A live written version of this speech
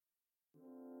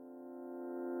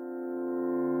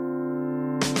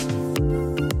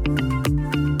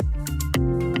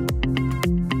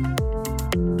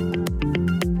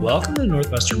to the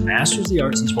Northwestern Masters of the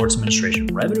Arts in Sports Administration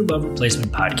Revenue Above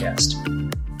Replacement podcast.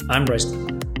 I'm Bryce.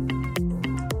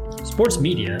 Sports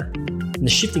media and the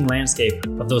shifting landscape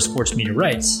of those sports media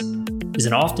rights is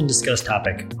an often discussed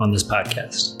topic on this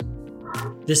podcast.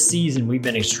 This season, we've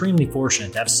been extremely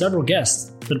fortunate to have several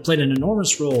guests that have played an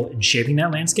enormous role in shaping that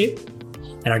landscape.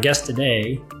 And our guest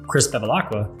today, Chris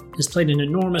Bevilacqua, has played an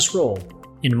enormous role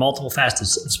in multiple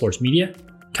facets of sports media,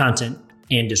 content,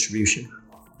 and distribution.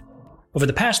 Over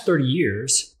the past 30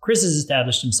 years, Chris has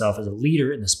established himself as a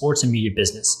leader in the sports and media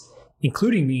business,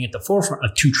 including being at the forefront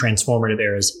of two transformative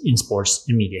eras in sports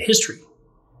and media history.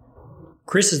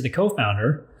 Chris is the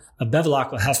co-founder of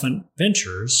Bevilacqua Health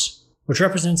Ventures, which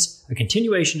represents a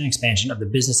continuation and expansion of the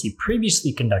business he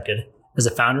previously conducted as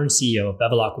a founder and CEO of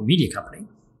Bevilacqua Media Company.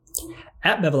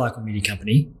 At Bevilacqua Media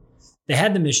Company, they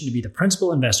had the mission to be the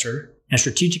principal investor and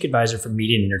strategic advisor for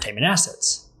media and entertainment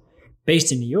assets.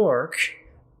 Based in New York,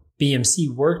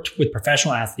 BMC worked with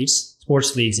professional athletes,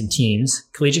 sports leagues and teams,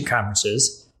 collegiate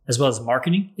conferences, as well as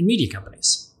marketing and media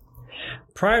companies.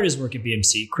 Prior to his work at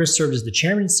BMC, Chris served as the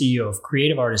chairman and CEO of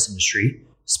Creative Artists Industry,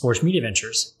 Sports Media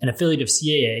Ventures, an affiliate of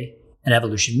CAA and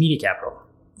Evolution Media Capital.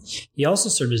 He also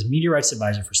served as media rights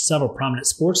advisor for several prominent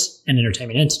sports and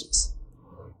entertainment entities.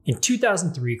 In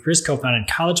 2003, Chris co-founded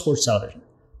College Sports Television,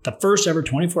 the first ever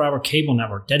 24-hour cable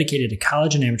network dedicated to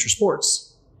college and amateur sports.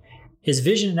 His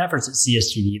vision and efforts at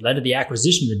CSTV led to the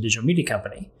acquisition of the digital media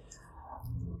company,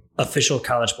 Official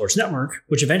College Sports Network,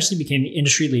 which eventually became the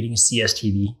industry-leading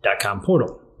CSTV.com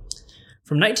portal.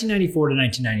 From 1994 to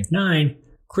 1999,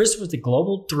 Chris was the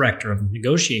global director of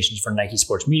negotiations for Nike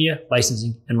Sports Media,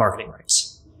 licensing, and marketing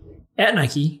rights. At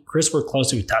Nike, Chris worked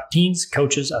closely with top teams,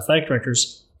 coaches, athletic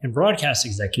directors, and broadcast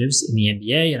executives in the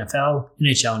NBA, NFL,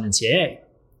 NHL, and NCAA.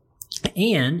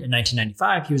 And in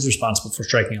 1995, he was responsible for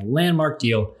striking a landmark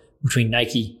deal between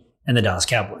Nike and the Dallas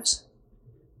Cowboys.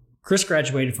 Chris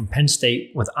graduated from Penn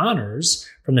State with honors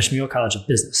from the Schmiel College of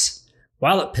Business.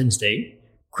 While at Penn State,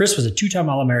 Chris was a two-time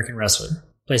All-American wrestler,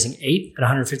 placing 8th at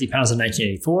 150 pounds in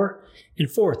 1984 and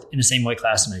 4th in the same weight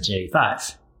class in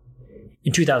 1985.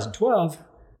 In 2012,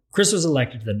 Chris was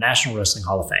elected to the National Wrestling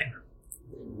Hall of Fame.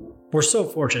 We're so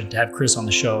fortunate to have Chris on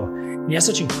the show, and he has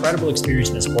such incredible experience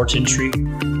in the sports industry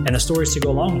and the stories to go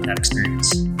along with that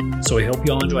experience. So we hope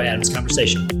you all enjoy Adam's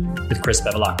conversation with Chris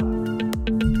Bevilacqua.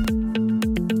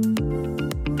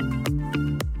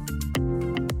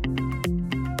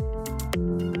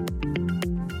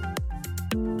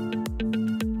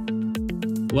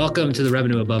 Welcome to the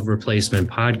Revenue Above Replacement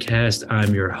podcast.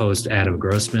 I'm your host, Adam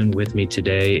Grossman. With me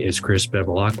today is Chris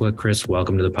Bevilacqua. Chris,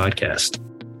 welcome to the podcast.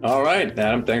 All right,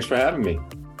 Adam, thanks for having me.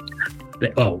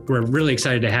 Oh, we're really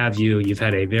excited to have you. You've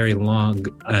had a very long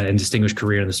and distinguished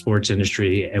career in the sports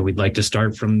industry, and we'd like to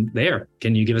start from there.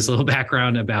 Can you give us a little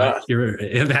background about your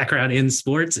background in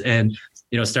sports and,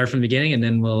 start from the beginning, and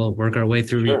then we'll work our way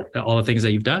through all the things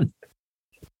that you've done?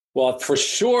 Well, for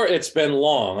sure, it's been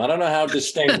long. I don't know how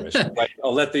distinguished.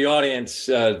 I'll let the audience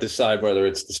decide whether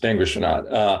it's distinguished or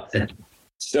not. I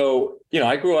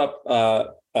grew up,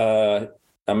 I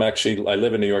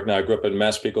live in New York now. I grew up in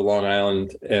Massapequa, Long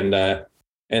Island, and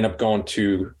ended up going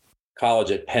to college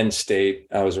at Penn State.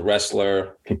 I was a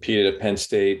wrestler, competed at Penn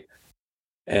State,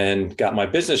 and got my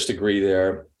business degree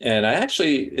there. And I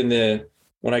actually,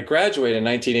 when I graduated in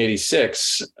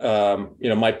 1986,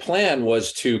 my plan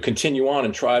was to continue on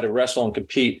and try to wrestle and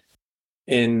compete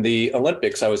in the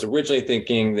Olympics. I was originally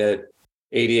thinking that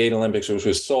 88 Olympics, which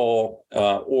was Seoul,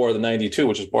 or the 92,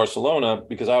 which was Barcelona,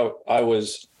 because I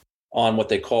was on what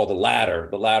they call the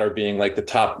ladder being like the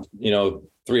top,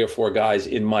 3 or 4 guys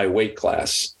in my weight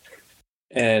class.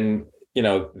 And,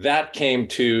 that came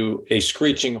to a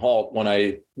screeching halt when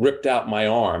I ripped out my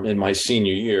arm in my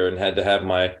senior year and had to have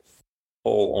my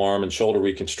whole arm and shoulder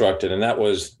reconstructed. And that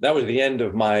was the end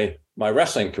of my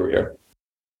wrestling career.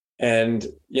 And,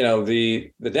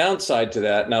 the downside to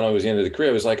that, not only was the end of the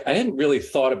career, it was like, I hadn't really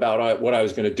thought about what I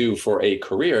was going to do for a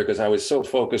career, because I was so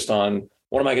focused on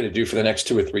what am I going to do for the next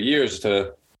 2 or 3 years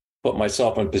to put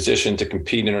myself in position to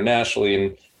compete internationally.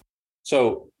 And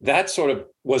so that sort of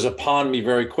was upon me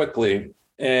very quickly.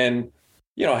 And,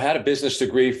 I had a business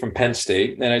degree from Penn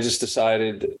State, and I just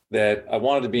decided that I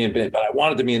wanted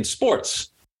to be in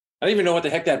sports. I didn't even know what the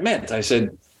heck that meant. I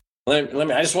said, I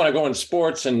just want to go in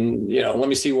sports and, let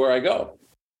me see where I go.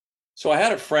 So I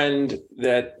had a friend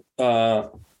that,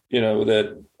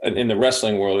 that in the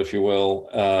wrestling world, if you will,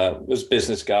 was a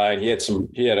business guy. And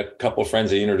he had a couple of friends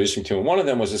that he introduced me to. And one of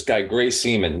them was this guy, Gray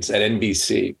Siemens at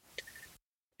NBC.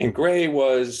 And Gray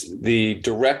was the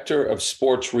director of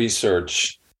sports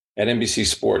research at NBC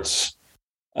Sports.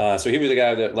 So he was the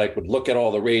guy that would look at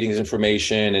all the ratings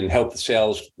information and help the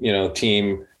sales,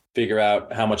 team figure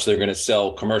out how much they're going to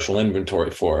sell commercial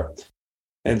inventory for.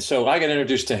 And so I got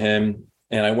introduced to him,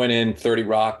 and I went in 30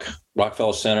 Rock,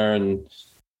 Rockefeller Center, and,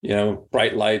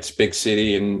 bright lights, big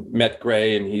city, and met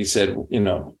Gray. And he said,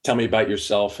 tell me about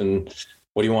yourself and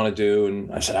what do you want to do?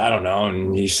 And I said, I don't know.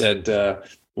 And he said,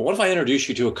 well, what if I introduce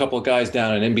you to a couple of guys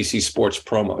down at NBC Sports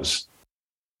Promos?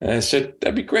 And I said,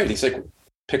 that'd be great. He's like,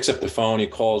 picks up the phone. He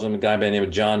calls him, a guy by the name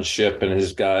of John Shipp and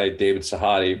his guy, David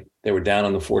Sahadi. They were down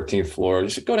on the 14th floor. He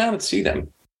said, go down and see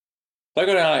them. So I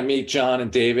go down, I meet John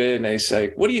and David, and they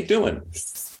say, what are you doing?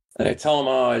 And I tell them,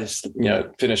 I just,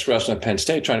 finished wrestling at Penn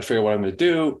State, trying to figure out what I'm going to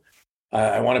do.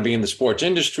 I want to be in the sports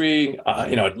industry.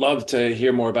 I'd love to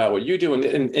hear more about what you do. And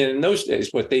in those days,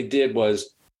 what they did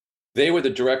was they were the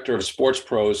director of sports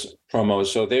promos.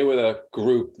 So they were the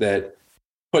group that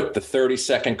put the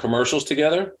 30-second commercials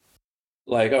together.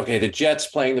 Like, okay, the Jets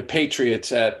playing the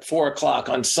Patriots at 4:00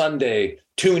 on Sunday,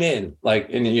 tune in.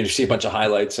 And you see a bunch of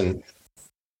highlights. And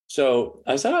so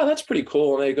I said, oh, that's pretty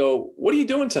cool. And they go, what are you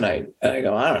doing tonight? And I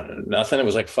go, I don't know, nothing. It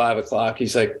was like 5:00.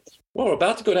 He's like, well, we're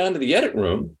about to go down to the edit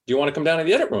room. Do you want to come down to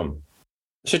the edit room?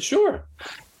 I said, sure.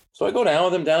 So I go down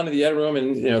with them down to the edit room,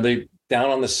 and, they down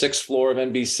on the 6th floor of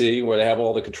NBC where they have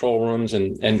all the control rooms.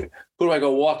 And who do I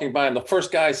go walking by? And the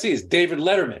first guy I see is David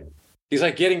Letterman. He's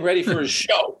like getting ready for his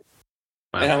show.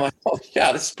 Wow. And I'm like, oh,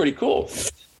 yeah, this is pretty cool.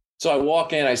 So I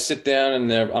walk in, I sit down,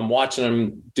 and I'm watching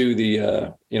them do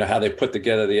the, how they put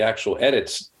together the actual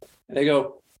edits. And they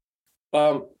go,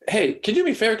 hey, can you do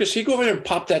me a favor? Because you go over there and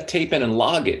pop that tape in and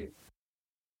log it.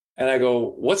 And I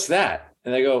go, what's that?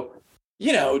 And they go,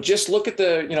 just look at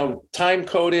the, time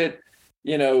coded,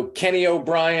 Kenny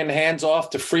O'Brien hands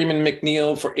off to Freeman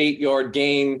McNeil for 8-yard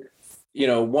gain,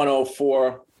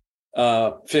 104,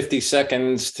 50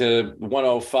 seconds to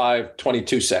 105,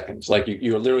 22 seconds. Like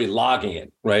you're literally logging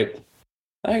it, right?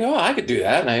 And I go, I could do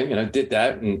that. And I, did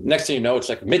that. And next thing you know, it's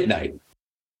like midnight.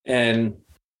 And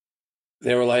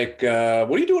they were like, what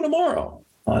are you doing tomorrow?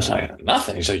 I was like,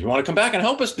 nothing. He said, you want to come back and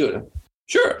help us do it?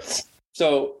 Sure.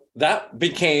 So that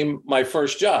became my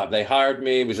first job. They hired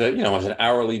me. It was it was an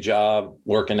hourly job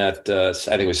working at, I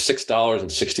think it was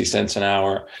 $6.60 an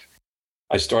hour.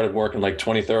 I started working like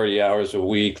 20, 30 hours a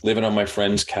week, living on my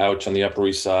friend's couch on the Upper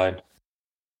East Side.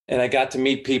 And I got to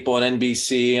meet people at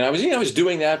NBC. And I was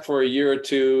doing that for a year or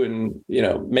two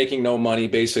and, making no money,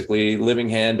 basically living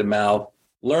hand to mouth,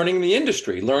 learning the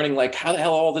industry, learning like how the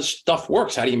hell all this stuff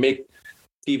works. How do you make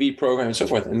TV programs and so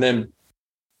forth? And then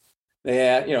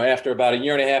after about a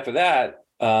year and a half of that,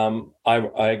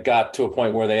 I got to a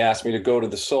point where they asked me to go to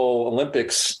the Seoul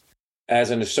Olympics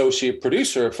as an associate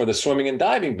producer for the swimming and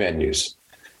diving venues.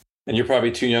 And you're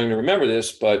probably too young to remember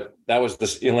this, but that was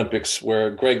the Olympics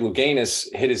where Greg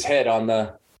Louganis hit his head on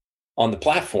the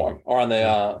platform or on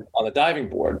the diving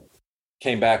board.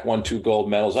 Came back, won 2 gold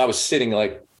medals. I was sitting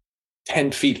like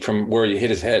 10 feet from where he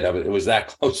hit his head. It was that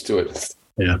close to it.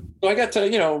 Yeah. So I got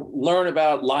to, learn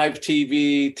about live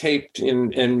TV, taped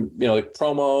in like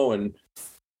promo. And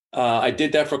I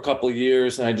did that for a couple of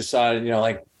years. And I decided,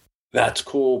 that's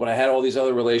cool. But I had all these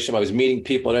other relationships. I was meeting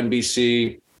people at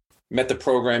NBC, met the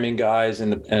programming guys,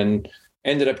 and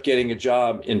ended up getting a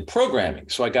job in programming.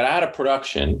 So I got out of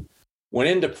production, went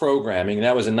into programming. And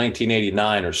that was in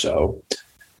 1989 or so,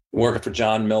 working for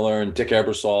John Miller and Dick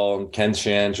Ebersol and Ken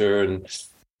Shanger, and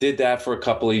did that for a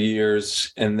couple of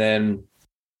years. And then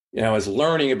I was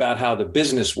learning about how the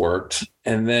business worked.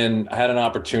 And then I had an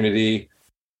opportunity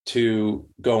to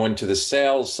go into the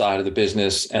sales side of the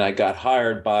business. And I got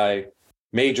hired by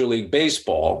Major League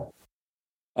Baseball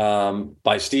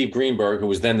by Steve Greenberg, who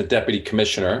was then the deputy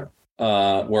commissioner,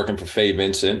 working for Fay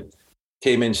Vincent.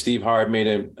 Came in, Steve hired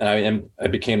me and I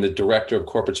became the director of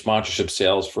corporate sponsorship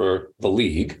sales for the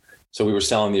league. So we were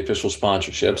selling the official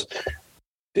sponsorships.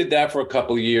 Did that for a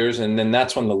couple of years. And then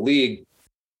that's when the league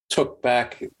took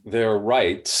back their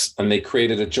rights and they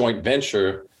created a joint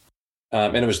venture.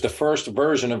 And it was the first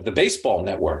version of the baseball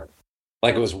network.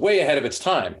 Like it was way ahead of its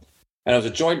time. And it was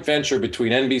a joint venture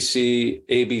between NBC,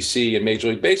 ABC, and Major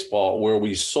League Baseball, where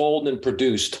we sold and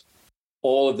produced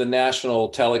all of the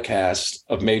national telecasts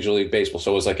of Major League Baseball.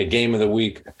 So it was like a game of the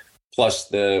week, plus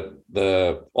the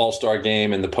All-Star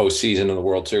game and the postseason and the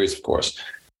World Series, of course.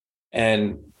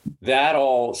 And that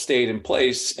all stayed in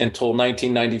place until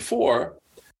 1994,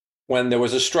 when there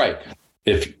was a strike.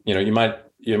 If you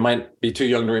might be too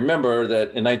young to remember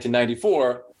that in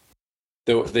 1994,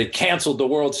 they canceled the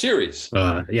World Series.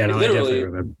 I definitely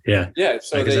remember. Yeah.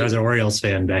 So because I was an Orioles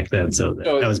fan back then, so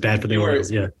that was bad for the Orioles.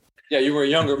 Yeah. Yeah, you were a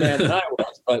younger man than I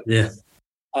was, but yeah.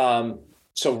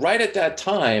 So right at that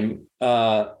time,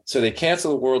 so they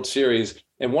canceled the World Series,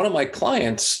 and one of my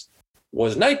clients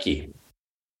was Nike,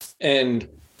 and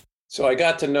So I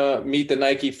got to meet the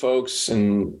Nike folks,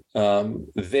 and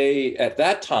they, at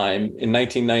that time in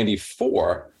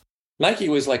 1994, Nike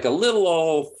was like a little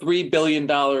old $3 billion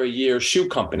a year shoe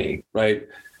company, right?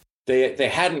 They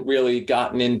hadn't really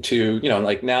gotten into,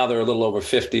 like now they're a little over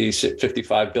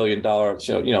 $55 billion,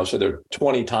 so they're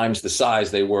 20 times the size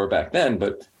they were back then,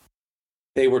 but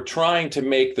they were trying to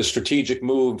make the strategic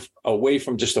move away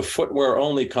from just a footwear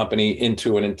only company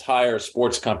into an entire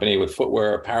sports company with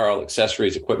footwear, apparel,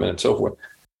 accessories, equipment, and so forth.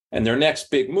 And their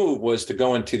next big move was to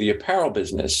go into the apparel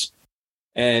business.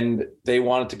 And they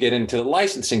wanted to get into the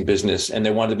licensing business, and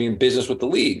they wanted to be in business with the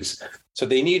leagues. So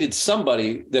they needed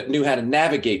somebody that knew how to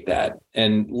navigate that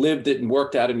and lived it and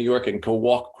worked out in New York and could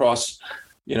walk across,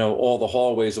 all the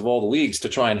hallways of all the leagues to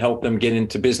try and help them get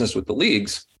into business with the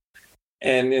leagues.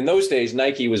 And in those days,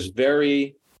 Nike was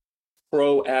very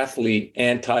pro-athlete,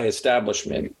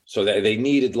 anti-establishment. So they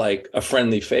needed like a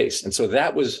friendly face. And so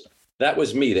that was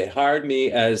me. They hired me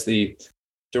as the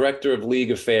director of league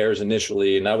affairs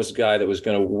initially. And I was the guy that was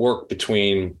going to work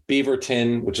between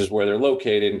Beaverton, which is where they're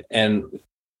located, and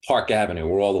Park Avenue,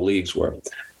 where all the leagues were.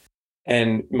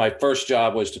 And my first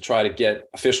job was to try to get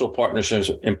official partnerships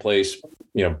in place,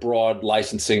 broad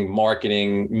licensing,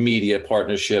 marketing, media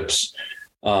partnerships,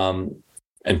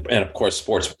 and of course,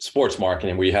 sports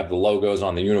marketing, where you have the logos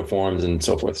on the uniforms and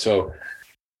so forth. So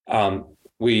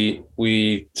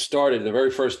we started, the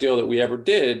very first deal that we ever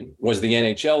did was the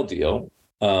NHL deal,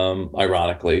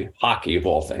 ironically, hockey of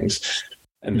all things.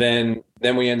 And then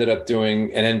we ended up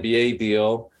doing an NBA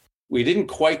deal. We didn't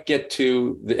quite get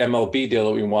to the MLB deal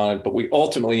that we wanted, but we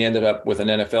ultimately ended up with an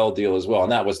NFL deal as well.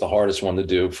 And that was the hardest one to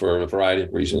do for a variety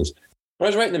of reasons. But I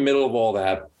was right in the middle of all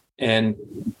that. And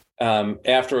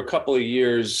after a couple of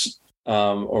years,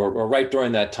 or right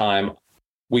during that time,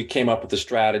 we came up with a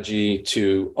strategy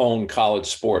to own college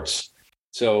sports.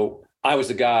 So I was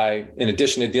the guy, in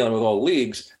addition to dealing with all the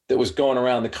leagues, that was going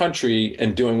around the country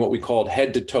and doing what we called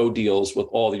head-to-toe deals with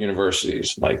all the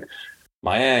universities, like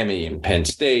Miami and Penn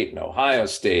State and Ohio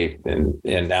State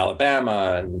and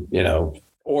Alabama and,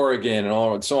 Oregon and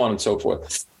all and so on and so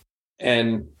forth.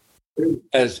 And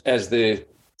as the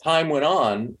time went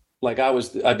on,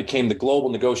 I became the global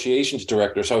negotiations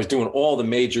director. So I was doing all the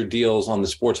major deals on the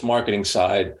sports marketing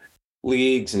side,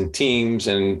 leagues and teams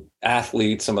and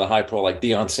athletes, some of the high pro like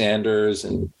Deion Sanders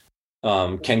and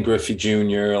Ken Griffey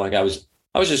Jr. I was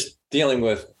just dealing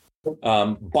with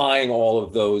buying all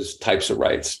of those types of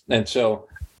rights. And so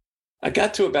I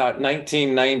got to about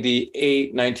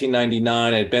 1998,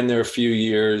 1999. I'd been there a few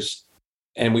years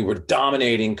and we were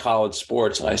dominating college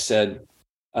sports. And I said,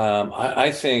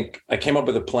 I think I came up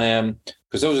with a plan,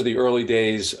 because those are the early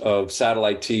days of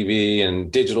satellite TV and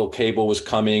digital cable was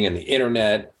coming and the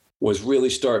internet was really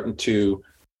starting to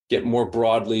get more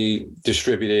broadly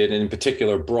distributed. And in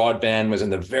particular, broadband was in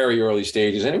the very early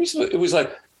stages. And it was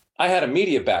like, I had a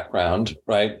media background,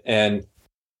 right? And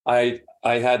I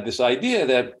had this idea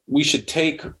that we should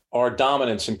take our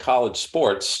dominance in college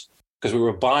sports, because we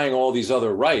were buying all these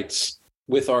other rights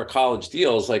with our college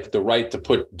deals, like the right to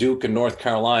put Duke and North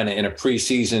Carolina in a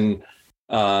preseason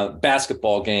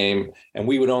basketball game, and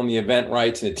we would own the event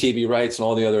rights and the TV rights and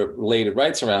all the other related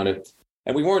rights around it.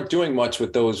 And we weren't doing much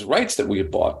with those rights that we had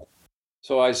bought.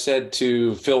 So I said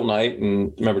to Phil Knight,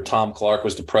 and remember Tom Clark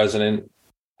was the president,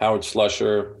 Howard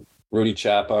Slusher, Rudy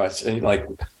Chapa, I said,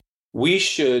 we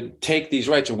should take these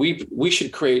rights and we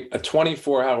should create a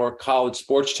 24-hour college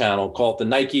sports channel called the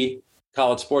Nike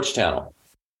College Sports Channel.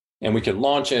 And we could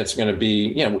launch it. It's going to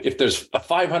be, if there's a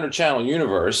 500 channel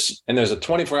universe and there's a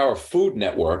 24-hour food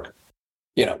network,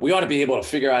 we ought to be able to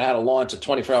figure out how to launch a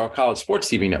 24-hour college sports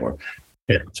TV network.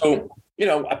 Yeah. So,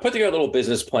 I put together a little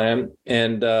business plan,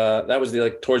 and that was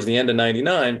towards the end of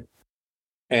 99.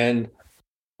 And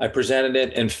I presented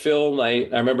it, and Phil Knight,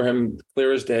 I remember him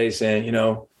clear as day saying,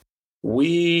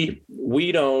 we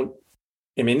don't,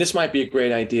 this might be a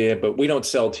great idea, but we don't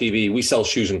sell TV. We sell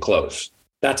shoes and clothes.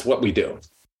 That's what we do.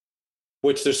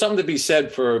 Which there's something to be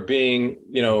said for being,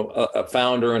 a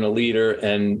founder and a leader,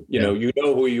 and, you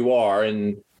know who you are,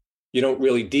 and you don't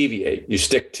really deviate. You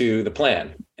stick to the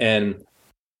plan. And,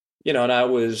 and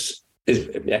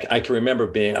I can remember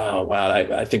being, oh, wow,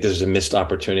 I think this is a missed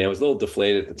opportunity. I was a little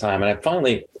deflated at the time. And I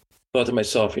finally thought to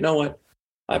myself, you know what?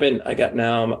 I'm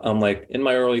like in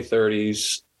my early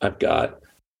 30s. I've got,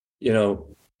 12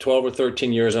 or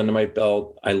 13 years under my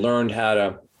belt. I learned how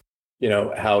to,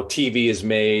 how TV is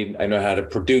made. I know how to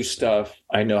produce stuff.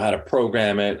 I know how to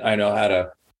program it. I know how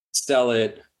to sell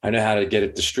it. I know how to get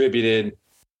it distributed.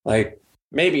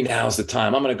 Maybe now's the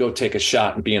time. I'm going to go take a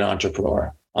shot and be an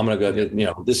entrepreneur. I'm going to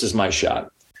go, this is my shot.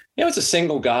 It's a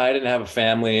single guy. I didn't have a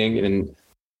family. And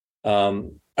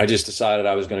I just decided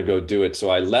I was going to go do it. So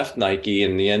I left Nike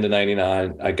in the end of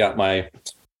 99.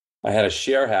 I had a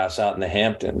share house out in the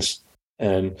Hamptons,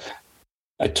 and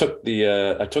I took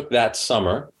that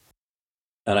summer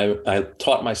and I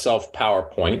taught myself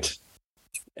PowerPoint,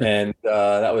 and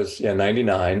that was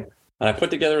 99. And I put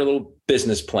together a little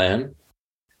business plan,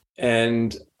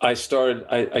 and I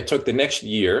took the next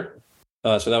year.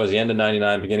 So that was the end of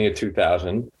 99, beginning of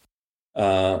 2000,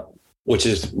 which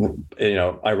is,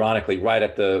 ironically, right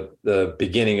at the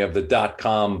beginning of the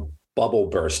 .com bubble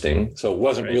bursting. So it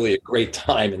wasn't really a great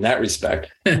time in that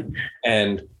respect.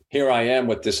 And here I am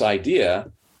with this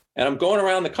idea, and I'm going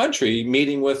around the country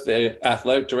meeting with the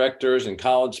athletic directors and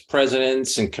college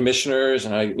presidents and commissioners.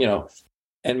 And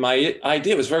and my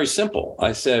idea was very simple.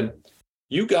 I said,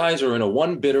 you guys are in a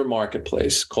one bidder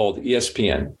marketplace called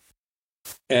ESPN.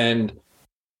 And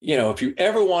if you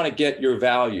ever want to get your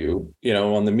value,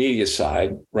 on the media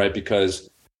side, right? Because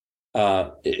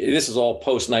this is all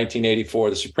post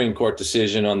 1984, the Supreme Court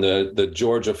decision on the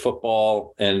Georgia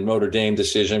football and Notre Dame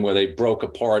decision where they broke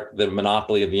apart the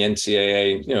monopoly of the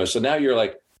NCAA. So now you're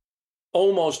like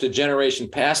almost a generation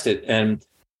past it, and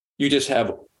you just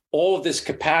have all of this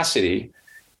capacity,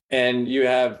 and you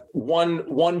have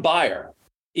one buyer.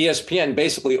 ESPN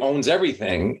basically owns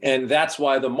everything, and that's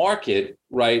why the market,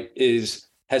 right, has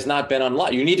not been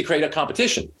unlocked. You need to create a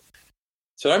competition.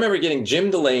 So I remember getting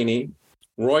Jim Delaney,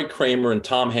 Roy Kramer, and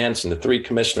Tom Hansen, the three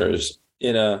commissioners,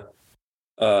 in a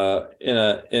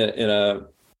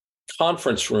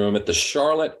conference room at the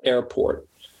Charlotte airport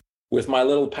with my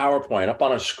little PowerPoint up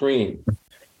on a screen.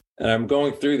 And I'm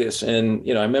going through this, and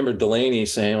I remember Delaney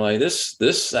saying, like,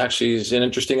 this actually is an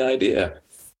interesting idea.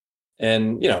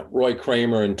 And Roy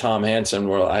Kramer and Tom Hansen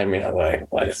were, I'm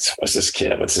like, what's this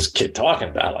kid talking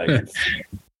about? Like,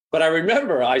 but I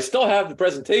remember I still have the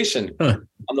presentation.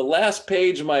 On the last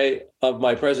page of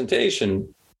my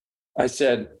presentation, I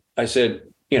said,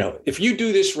 if you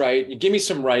do this right, you give me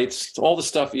some rights, all the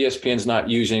stuff ESPN's not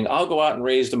using, I'll go out and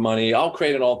raise the money. I'll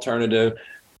create an alternative.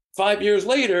 5 years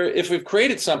later, if we've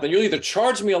created something, you'll either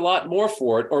charge me a lot more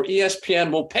for it, or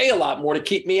ESPN will pay a lot more to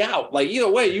keep me out. Like, either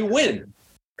way, you win.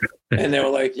 And they were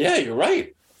like, yeah, you're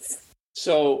right.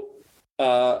 So,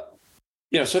 so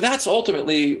that's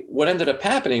ultimately what ended up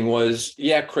happening was,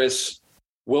 Chris,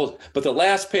 but the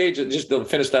last page, just to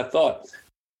finish that thought,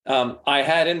 I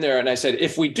had in there, and I said,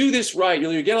 if we do this right,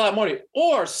 you'll get a lot of money,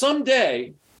 or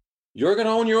someday you're going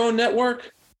to own your own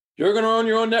network. You're going to own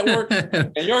your own network,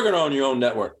 and you're going to own your own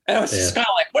network. And I was just kind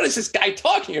of like, what is this guy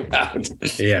talking about?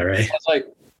 Yeah, right. I was like,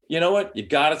 you know what? You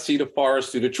got to see the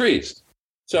forest through the trees.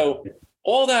 So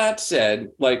all that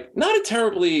said, like, not a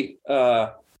terribly,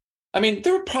 there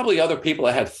were probably other people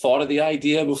that had thought of the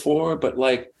idea before, but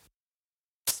like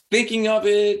thinking of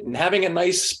it and having a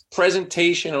nice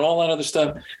presentation and all that other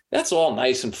stuff, that's all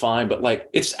nice and fine. But like,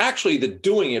 it's actually the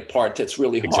doing it part that's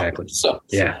really hard. Exactly. So,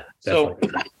 yeah. Definitely.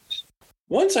 So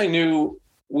once I knew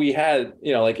we had,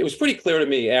 it was pretty clear to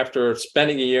me after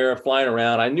spending a year flying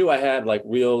around, I knew I had like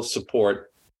real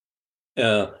support.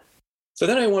 So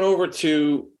then I went over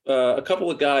to a couple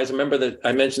of guys. I remember that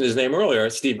I mentioned his name earlier,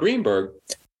 Steve Greenberg.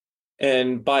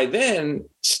 And by then,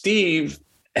 Steve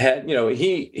had,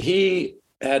 he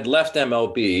had left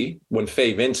MLB when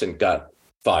Fay Vincent got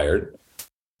fired.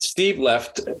 Steve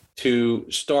left to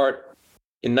start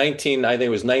in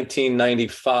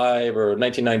 1995 or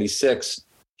 1996.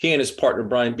 He and his partner,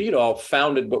 Brian Beadall,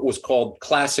 founded what was called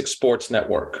Classic Sports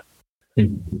Network.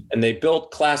 And they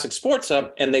built Classic Sports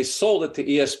up, and they sold it to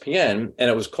ESPN, and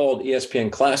it was called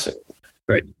ESPN Classic.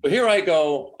 Right. So here I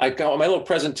got my little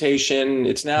presentation.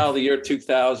 It's now the year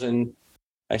 2000.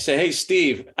 I say, hey,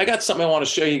 Steve, I got something I want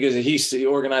to show you, because he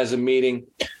organized a meeting.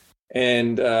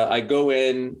 And I go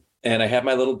in, and I have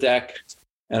my little deck,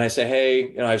 and I say,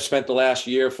 hey, I've spent the last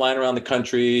year flying around the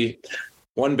country,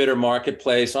 one bidder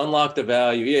marketplace, unlock the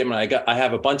value. Yeah, I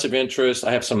have a bunch of interest.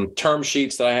 I have some term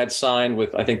sheets that I had signed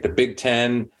with, I think, the Big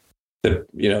Ten,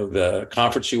 the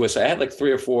Conference USA. I had like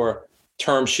 3 or 4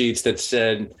 term sheets that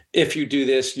said, if you do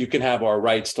this, you can have our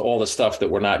rights to all the stuff that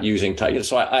we're not using.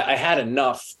 So I had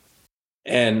enough.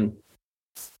 And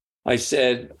I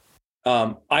said,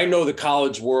 I know the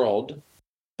college world,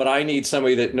 but I need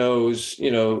somebody that knows,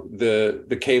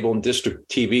 the cable and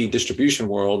TV distribution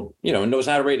world, and knows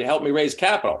how to help me raise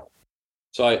capital.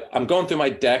 So I'm going through my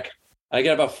deck. I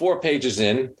get about 4 pages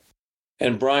in,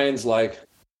 and Brian's like,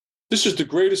 this is the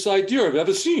greatest idea I've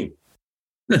ever seen.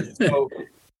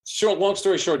 So long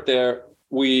story short there,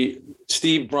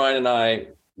 Steve, Brian, and I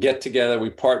get together, we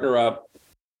partner up.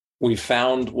 We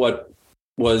found it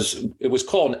was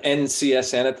called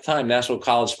NCSN at the time, National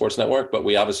College Sports Network, but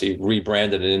we obviously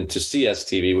rebranded it into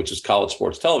CSTV, which is College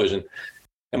Sports Television.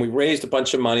 And we raised a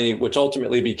bunch of money, which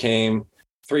ultimately became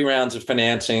 3 rounds of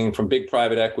financing from big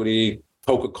private equity.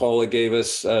 Coca-Cola gave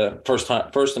us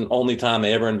first and only time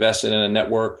they ever invested in a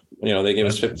network. They gave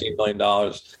us $15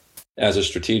 million as a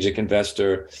strategic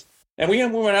investor. And we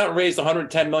went out and raised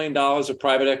 $110 million of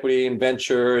private equity and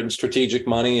venture and strategic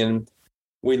money. And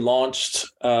we launched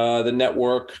the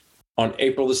network on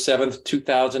April the 7th,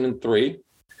 2003,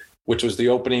 which was the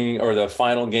opening or the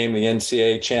final game of the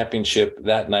NCAA championship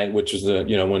that night, which was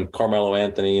when Carmelo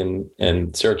Anthony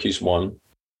and Syracuse won.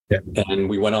 Yeah. And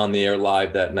we went on the air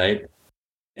live that night.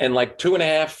 And like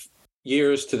 2.5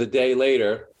 years to the day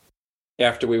later,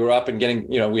 after we were up and getting,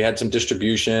 we had some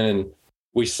distribution, and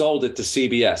we sold it to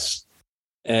CBS.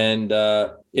 And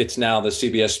it's now the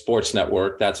CBS Sports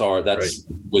Network.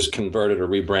 Was converted or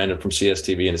rebranded from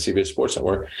CSTV into CBS Sports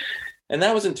Network. And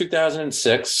that was in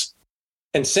 2006.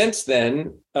 And since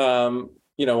then,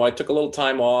 I took a little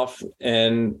time off,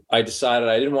 and I decided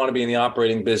I didn't want to be in the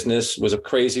operating business. It was a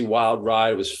crazy, wild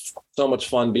ride. It was so much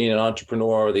fun being an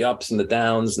entrepreneur, the ups and the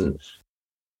downs. And,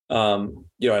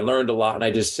 I learned a lot. And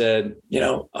I just said,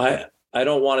 I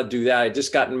don't want to do that. I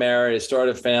just gotten married. I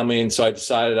started a family. And so I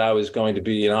decided I was going to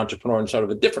be an entrepreneur in sort of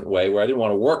a different way, where I didn't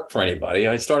want to work for anybody.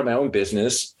 I started my own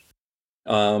business,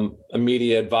 a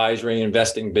media advisory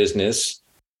investing business.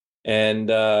 And,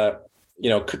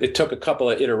 it took a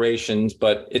couple of iterations,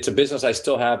 but it's a business I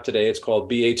still have today. It's called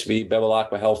BHV,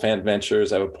 Bevilacqua Helfand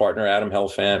Ventures. I have a partner, Adam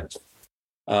Helfand,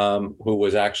 who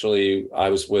was actually,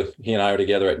 he and I were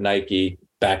together at Nike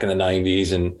back in the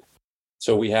 90s. And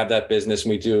so we have that business,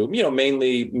 and we do,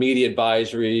 mainly media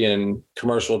advisory and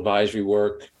commercial advisory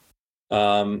work.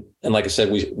 And like I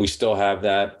said, we still have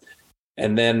that.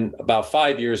 And then about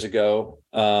 5 years ago,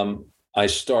 I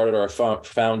started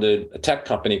founded a tech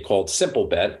company called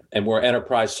SimpleBet, and we're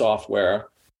enterprise software.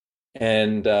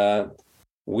 And it's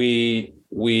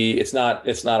not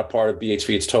a part of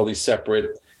BHV. It's totally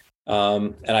separate.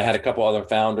 And I had a couple other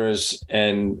founders.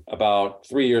 And about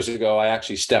 3 years ago, I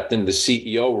actually stepped into the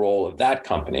CEO role of that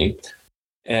company.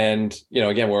 And,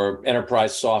 again, we're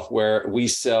enterprise software. We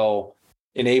sell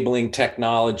enabling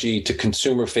technology to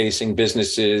consumer-facing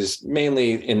businesses,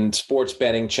 mainly in sports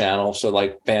betting channels, so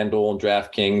like FanDuel and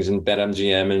DraftKings and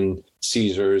BetMGM and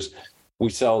Caesars. We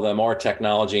sell them our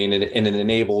technology, and it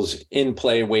enables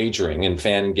in-play wagering and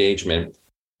fan engagement.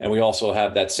 And we also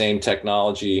have that same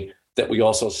technology that we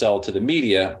also sell to the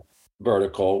media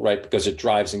vertical, right? Because it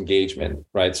drives engagement,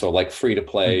 right? So like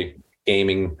free-to-play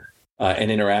gaming and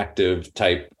interactive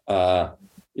type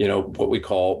what we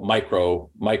call micro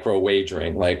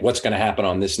wagering, like what's going to happen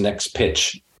on this next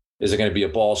pitch? Is it going to be a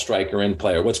ball striker in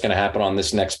play, or what's going to happen on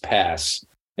this next pass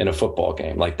in a football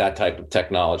game? Like that type of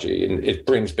technology. And it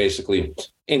brings basically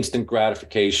instant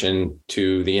gratification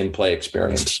to the in-play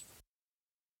experience.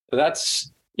 So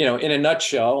that's, in a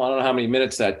nutshell, I don't know how many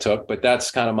minutes that took, but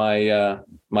that's kind of my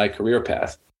career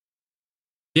path.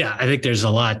 Yeah, I think there's a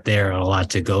lot there, a lot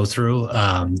to go through.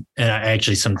 And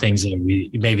actually some things that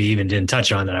we maybe even didn't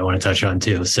touch on that I want to touch on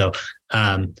too. So,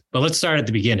 but let's start at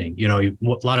the beginning. A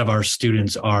lot of our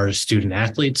students are student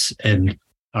athletes and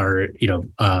are,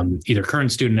 either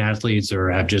current student athletes or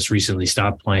have just recently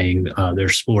stopped playing their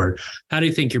sport. How do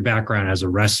you think your background as a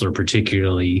wrestler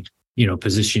particularly,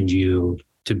 positioned you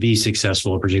to be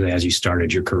successful, particularly as you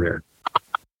started your career?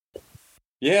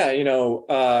 Yeah,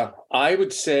 I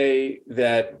would say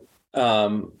that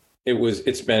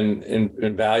it's been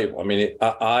invaluable. I mean,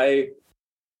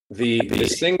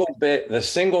 the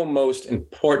single most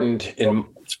important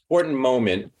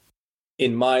moment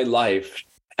in my life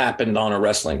happened on a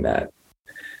wrestling mat.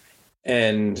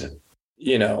 And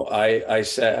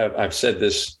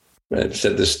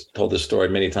told this story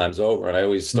many times over, and I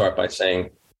always start by saying,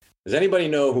 does anybody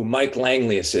know who Mike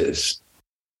Langlius is?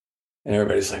 And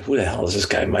everybody's like, who the hell is this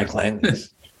guy, Mike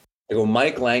Langlius? I go,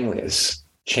 Mike Langlius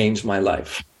changed my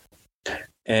life.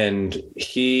 And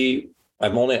I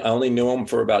only knew him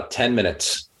for about 10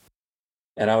 minutes.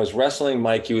 And I was wrestling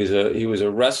Mike. He was a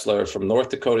wrestler from North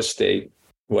Dakota State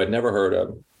who I'd never heard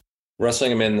of,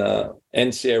 wrestling him in the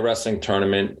NCAA wrestling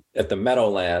tournament at the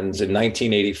Meadowlands in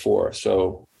 1984.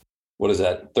 So what is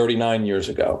that? 39 years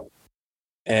ago.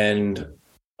 And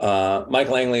Mike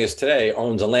Langlius today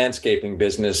owns a landscaping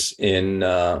business in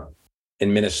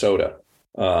Minnesota,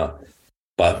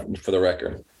 but for the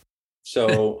record.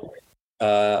 So,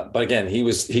 but again,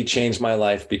 he changed my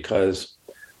life because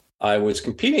I was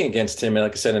competing against him,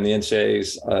 like I said, in the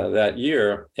NCAAs that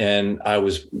year, and I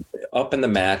was up in the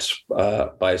match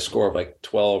by a score of like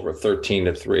 12 or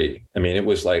 13-3. I mean, it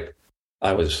was like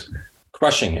I was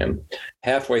crushing him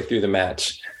halfway through the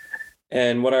match.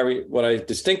 And what I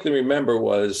distinctly remember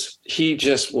was he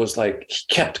just was like, he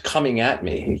kept coming at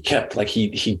me. He kept like,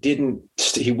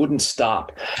 he wouldn't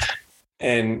stop.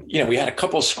 And, we had a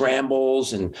couple of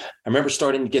scrambles, and I remember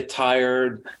starting to get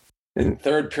tired, and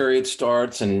third period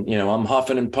starts, and, I'm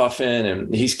huffing and puffing,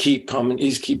 and he's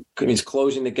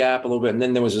closing the gap a little bit. And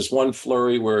then there was this one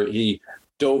flurry where he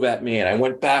dove at me, and I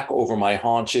went back over my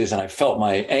haunches, and I felt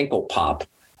my ankle pop.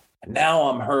 And now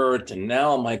I'm hurt, and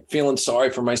now I'm like feeling sorry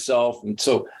for myself. And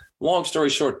so long story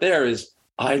short there is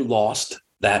I lost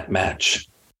that match.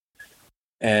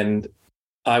 And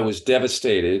I was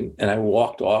devastated, and I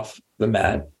walked off the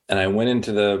mat, and I went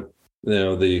into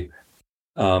the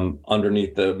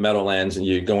underneath the Meadowlands, and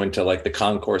you go into like the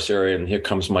concourse area, and here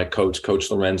comes my coach, Coach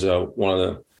Lorenzo, one of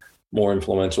the more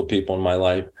influential people in my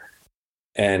life.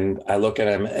 And I look at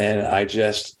him, and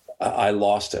I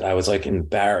lost it. I was like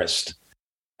embarrassed.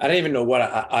 I didn't even know what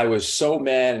I was so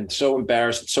mad and so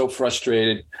embarrassed and so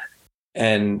frustrated.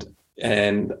 And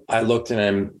I looked at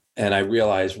him, and I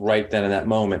realized right then in that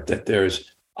moment that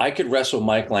I could wrestle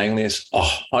Mike Langlius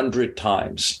 100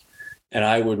 times, and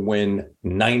I would win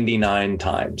 99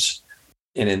 times.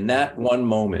 And in that one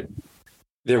moment,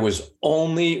 there was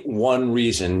only one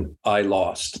reason I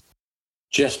lost,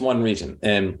 just one reason.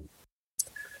 And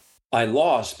I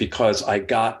lost because I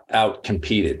got out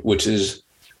competed, which is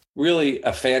really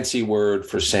a fancy word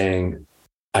for saying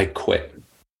I quit.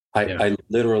 I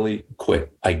literally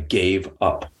quit. I gave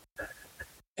up.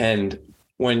 And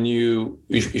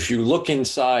if you look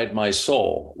inside my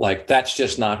soul, like that's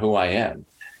just not who I am.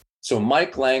 So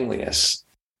Mike Langlius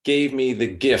gave me the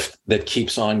gift that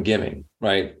keeps on giving,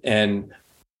 right? And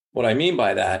what I mean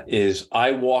by that is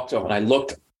I walked up and I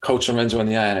looked Coach Lorenzo in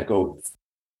the eye, and I go,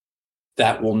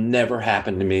 that will never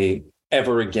happen to me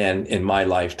ever again in my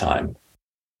lifetime.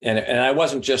 And I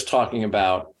wasn't just talking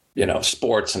about,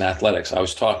 sports and athletics. I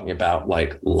was talking about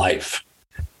like life.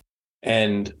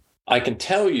 And I can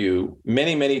tell you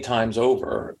many, many times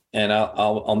over, and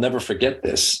I'll never forget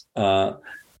this.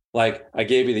 Like I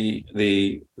gave you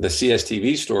the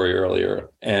CSTV story earlier,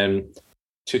 and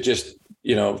to just,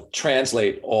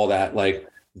 translate all that, like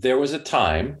there was a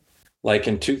time like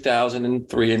in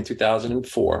 2003 and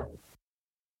 2004,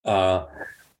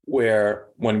 where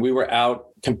when we were out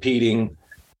competing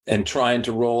and trying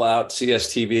to roll out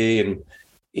CSTV, and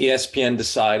ESPN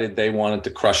decided they wanted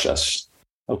to crush us.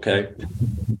 Okay.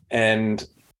 And,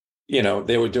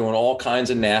 they were doing all kinds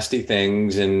of nasty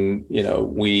things. And,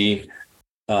 we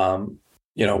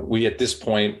at this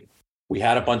point, we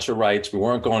had a bunch of rights. We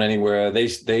weren't going anywhere.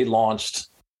 They launched,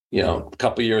 a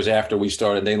couple of years after we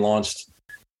started, they launched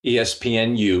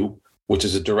ESPNU, which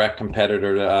is a direct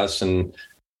competitor to us. And,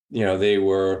 they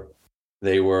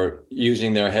were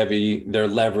using their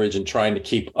leverage and trying to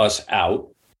keep us out.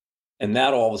 And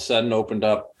that all of a sudden opened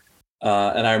up.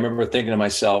 And I remember thinking to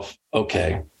myself,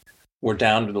 okay, we're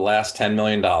down to the last $10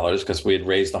 million because we had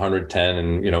raised 110,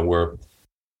 and,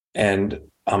 and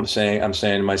I'm saying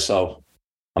to myself,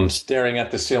 I'm staring at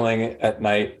the ceiling at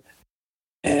night,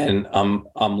 and I'm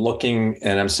looking,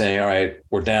 and I'm saying, all right,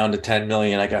 we're down to 10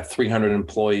 million. I got 300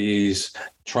 employees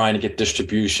trying to get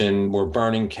distribution. We're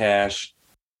burning cash.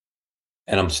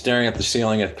 And I'm staring at the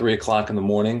ceiling at 3:00 in the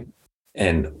morning.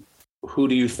 And who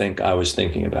do you think I was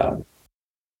thinking about?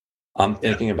 I'm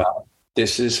thinking about,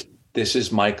 this is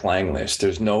Mike Langlius.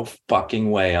 There's no fucking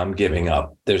way I'm giving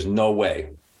up. There's no way.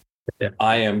 Yeah.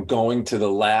 I am going to the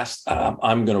last,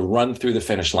 I'm going to run through the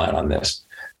finish line on this.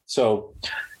 So,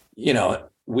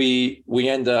 we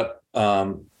end up,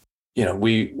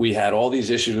 we had all these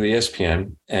issues with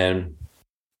ESPN, and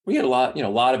we had a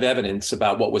lot of evidence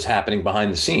about what was happening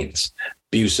behind the scenes,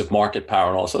 abuse of market power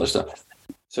and all this other stuff.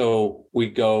 So we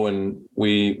go and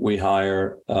we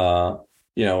hire,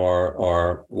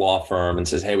 our law firm, and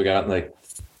says, hey, we got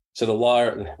so the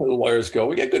lawyers go,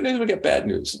 we get good news, we get bad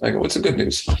news. I go, what's the good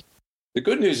news? The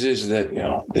good news is that,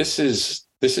 this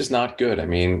is not good. I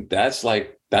mean, that's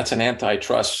an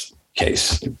antitrust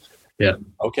case. Yeah.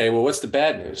 Okay. Well, what's the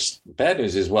bad news? The bad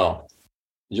news is, well,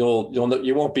 you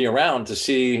won't be around to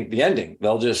see the ending.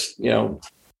 They'll just,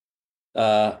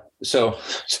 so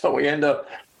we end up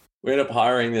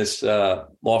hiring this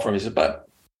law firm. He said, but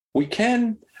we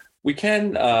can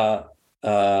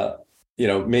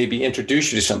maybe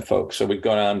introduce you to some folks. So we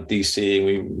go down to DC,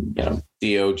 we,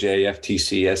 DOJ,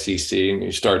 FTC, SEC, and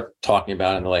you start talking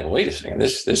about it, and they're like, wait a second,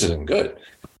 this isn't good.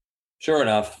 Sure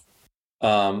enough,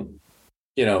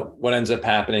 what ends up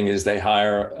happening is they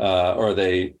hire,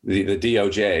 the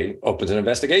DOJ opens an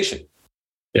investigation.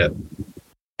 Yeah.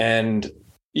 And,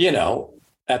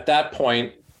 at that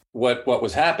point, what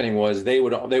was happening was they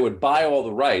would buy all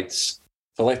the rights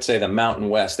So let's say the Mountain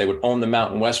West, they would own the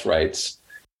Mountain West rights.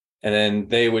 And then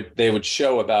they would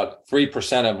show about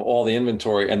 3% of all the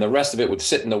inventory, and the rest of it would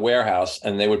sit in the warehouse,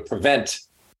 and they would prevent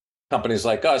companies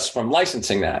like us from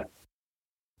licensing that.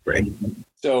 Right.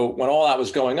 So when all that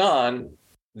was going on,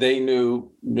 they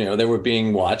knew, they were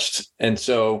being watched. And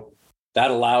so that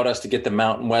allowed us to get the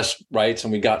Mountain West rights,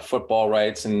 and we got football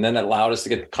rights. And then it allowed us to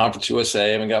get the Conference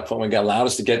USA, and we allowed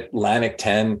us to get Atlantic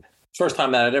 10. First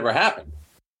time that had ever happened.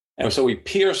 And so we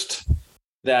pierced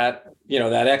that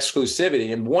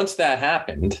exclusivity. And once that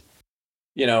happened,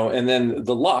 and then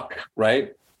the luck,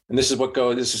 right? And this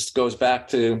goes back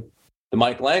to the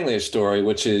Mike Langley story,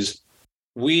 which is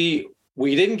we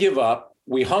didn't give up.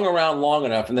 We hung around long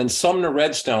enough, and then Sumner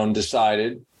Redstone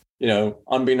decided,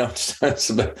 unbeknownst to us,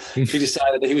 he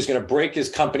decided that he was going to break his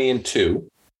company in two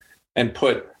and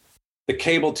put the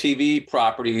cable TV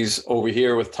properties over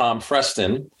here with Tom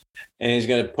Freston, and he's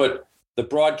going to put the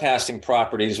broadcasting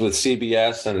properties with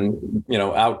CBS and,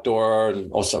 outdoor,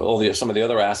 and also some of the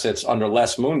other assets under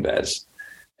Les Moonves.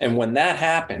 And when that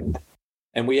happened,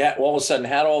 and we all of a sudden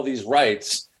had all these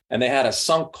rights, and they had a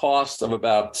sunk cost of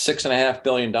about $6.5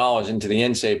 billion into the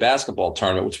NCAA basketball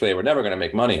tournament, which they were never going to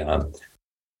make money on.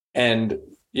 And,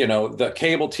 the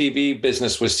cable TV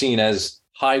business was seen as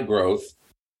high growth,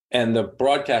 and the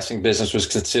broadcasting business was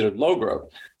considered low growth.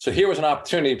 So here was an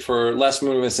opportunity for Les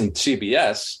Moonves and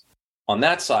CBS on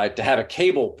that side to have a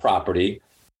cable property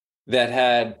that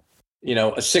had, a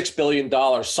 $6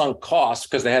 billion sunk cost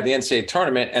because they had the NCAA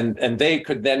tournament, and they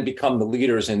could then become the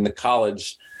leaders in the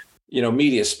college,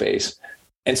 media space.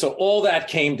 And so all that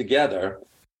came together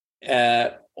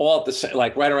all at the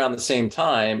right around the same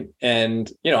time. And,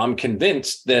 I'm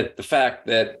convinced that the fact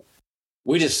that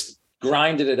we just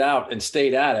grinded it out and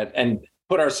stayed at it and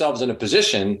put ourselves in a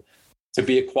position to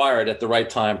be acquired at the right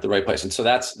time, at the right place. And so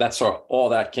that's sort of all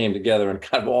that came together, and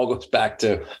kind of all goes back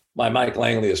to my Mike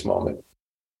Langley's moment.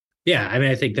 Yeah. I mean,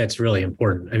 I think that's really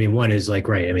important. I mean, one is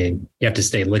right. I mean, you have to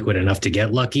stay liquid enough to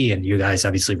get lucky, and you guys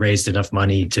obviously raised enough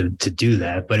money to do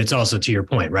that. But it's also, to your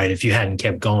point, right? If you hadn't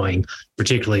kept going,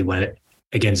 particularly when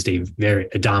against a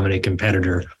dominant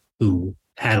competitor who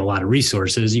had a lot of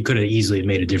resources, you could have easily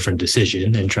made a different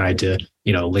decision and tried to,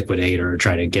 liquidate or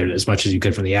try to get as much as you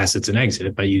could from the assets and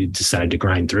exit, but you decided to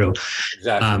grind through.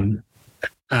 Exactly.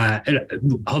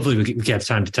 Hopefully we can have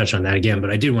time to touch on that again,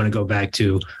 but I did want to go back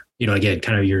to, again,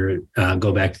 kind of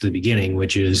go back to the beginning,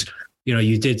 which is,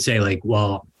 you did say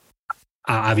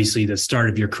obviously the start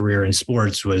of your career in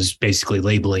sports was basically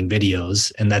labeling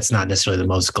videos, and that's not necessarily the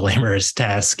most glamorous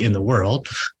task in the world,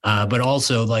 but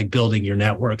also building your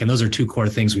network. And those are two core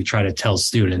things we try to tell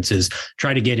students is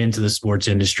try to get into the sports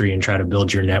industry and try to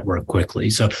build your network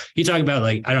quickly. So you talk about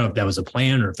I don't know if that was a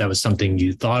plan or if that was something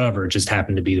you thought of or it just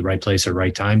happened to be the right place or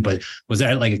right time, but was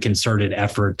that a concerted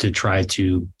effort to try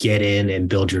to get in and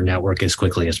build your network as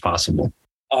quickly as possible?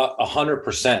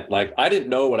 100%. I didn't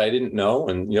know what I didn't know.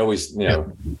 And you always,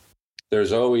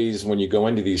 there's always, when you go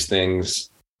into these things,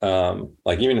 even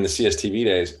in the CSTV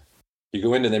days, you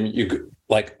go into them,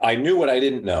 I knew what I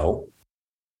didn't know,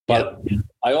 but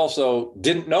I also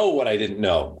didn't know what I didn't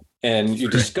know. And you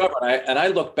discover, and I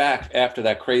look back after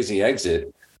that crazy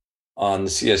exit on the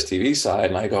CSTV side,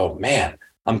 and I go, man,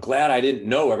 I'm glad I didn't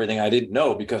know everything I didn't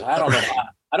know, because I don't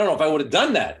know if I would have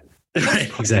done that.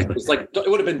 Right, exactly. It's it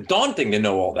would have been daunting to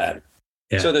know all that.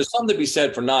 Yeah. So there's something to be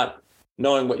said for not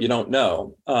knowing what you don't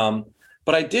know.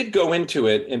 But I did go into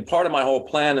it, and part of my whole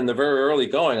plan in the very early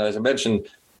going, as I mentioned,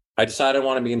 I decided I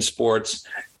want to be in sports.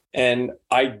 And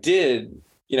I did,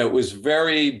 it was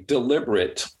very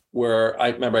deliberate, where I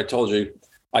remember I told you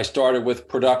I started with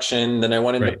production, then I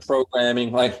went into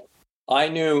programming. I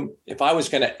knew if I was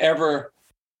going to ever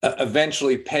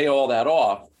eventually pay all that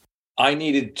off, I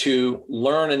needed to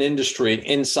learn an industry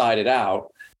inside and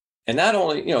out. And not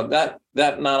only, that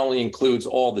not only includes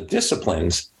all the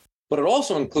disciplines, but it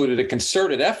also included a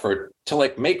concerted effort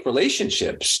to make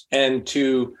relationships and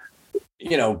to,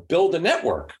 build a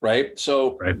network. Right.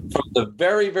 So from the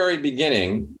very, very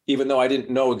beginning, even though I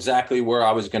didn't know exactly where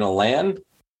I was going to land,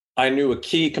 I knew a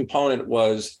key component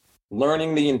was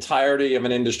learning the entirety of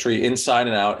an industry inside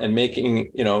and out, and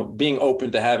making, being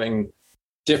open to having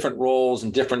different roles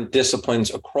and different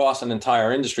disciplines across an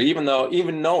entire industry,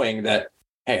 even knowing that,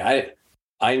 hey,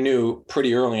 I knew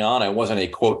pretty early on I wasn't a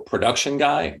quote production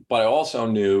guy, but I also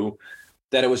knew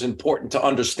that it was important to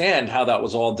understand how that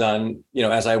was all done,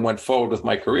 as I went forward with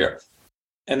my career.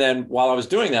 And then while I was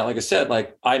doing that, like I said,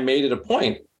 I made it a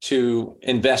point to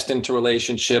invest into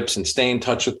relationships and stay in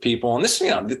touch with people. And this,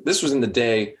 this was in the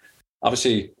day,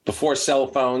 obviously before cell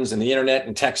phones and the internet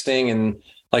and texting, and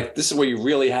this is where you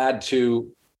really had to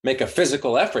make a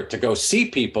physical effort to go see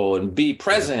people and be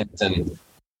present. And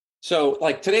so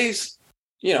like today's,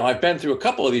 I've been through a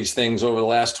couple of these things over the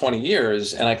last 20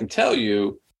 years, and I can tell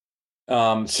you,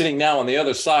 sitting now on the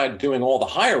other side doing all the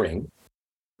hiring,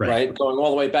 right? Going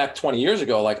all the way back 20 years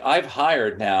ago, like I've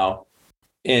hired now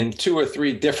in 2 or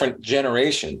 3 different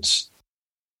generations,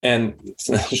 and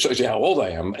it shows you how old I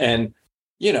am. And,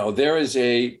 there is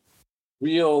a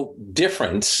real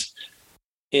difference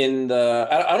in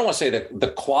I don't want to say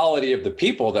the quality of the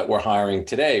people that we're hiring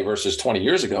today versus 20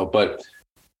 years ago, but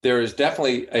there is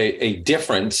definitely a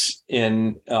difference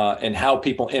in how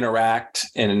people interact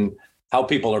and how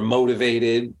people are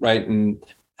motivated, right? And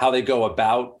how they go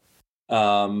about,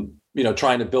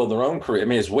 trying to build their own career. I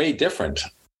mean, it's way different.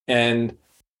 And,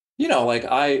 like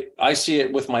I see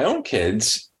it with my own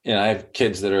kids, and I have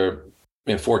kids that are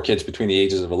 4 kids between the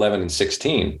ages of 11 and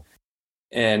 16.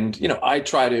 And, I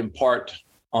try to impart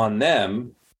on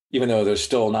them, even though they're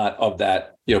still not of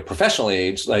that, professional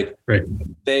age, like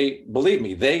they believe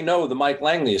me, they know the Mike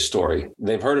Langley story.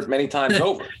 They've heard it many times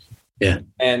over. Yeah.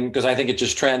 And because I think it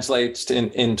just translates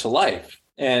into life.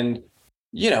 And,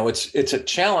 it's a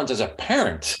challenge as a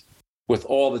parent with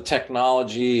all the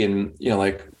technology and,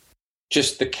 like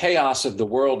just the chaos of the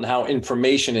world and how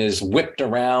information is whipped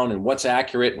around and what's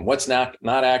accurate and what's not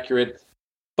accurate.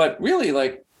 But really,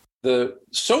 like the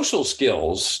social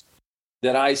skills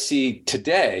that I see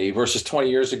today versus 20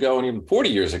 years ago and even 40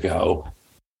 years ago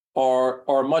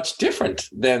are much different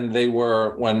than they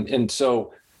were when. And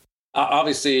so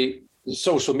obviously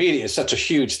social media is such a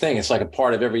huge thing. It's like a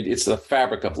part of it's the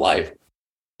fabric of life,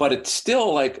 but it's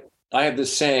still like, I have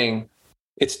this saying,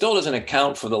 it still doesn't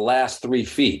account for the last 3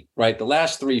 feet, right? The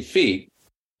last 3 feet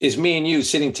is me and you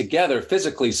sitting together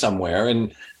physically somewhere.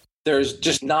 And there's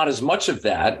just not as much of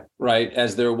that, right,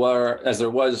 as there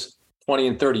was 20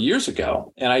 and 30 years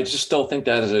ago. And I just still think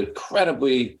that is an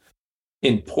incredibly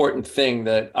important thing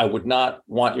that I would not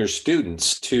want your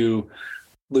students to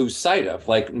lose sight of,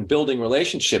 like building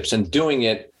relationships and doing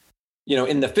it,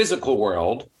 in the physical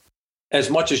world as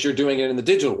much as you're doing it in the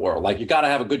digital world. Like you got to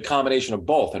have a good combination of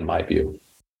both, in my view.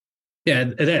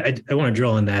 Yeah, I want to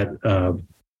drill on that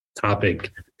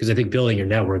topic, because I think building your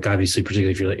network, obviously,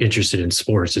 particularly if you're interested in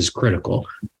sports, is critical.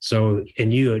 So,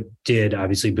 and you did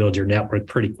obviously build your network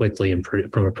pretty quickly and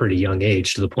from a pretty young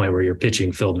age, to the point where you're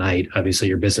pitching Phil Knight, obviously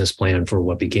your business plan for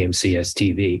what became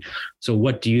CSTV. So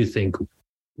what do you think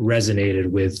resonated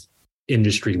with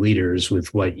industry leaders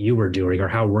with what you were doing, or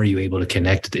how were you able to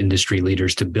connect with industry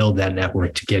leaders to build that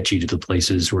network to get you to the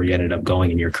places where you ended up going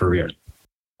in your career?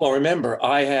 Well, remember,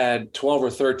 I had 12 or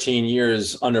 13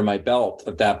 years under my belt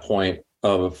at that point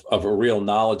of a real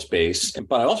knowledge base,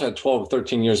 but I also had 12 or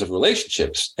 13 years of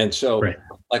relationships. And so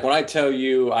like when I tell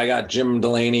you I got Jim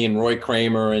Delaney and Roy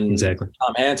Kramer and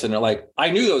Tom Hansen, they're like,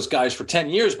 I knew those guys for 10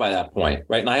 years by that point,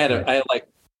 right? And I had like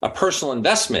a personal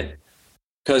investment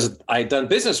because I had done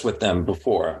business with them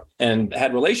before and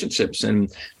had relationships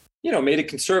and, made a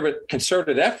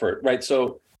concerted effort, right?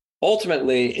 So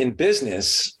ultimately in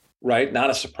business, right,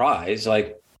 not a surprise,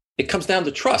 like it comes down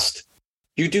to trust.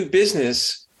 You do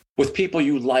business with people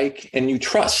you like and you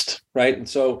trust, right? And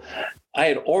so I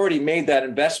had already made that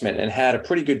investment and had a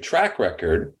pretty good track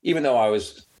record, even though I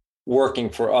was working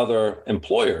for other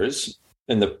employers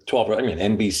in the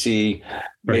NBC,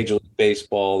 Major League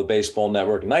Baseball, the Baseball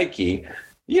Network, Nike.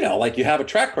 Like you have a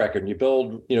track record and you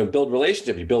build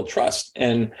relationship, you build trust,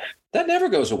 and that never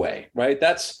goes away, right?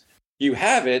 You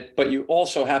have it, but you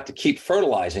also have to keep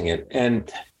fertilizing it.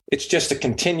 And it's just a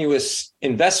continuous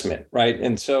investment, right?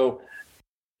 And so,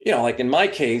 like in my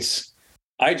case,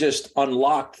 I just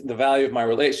unlocked the value of my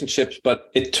relationships,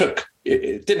 but it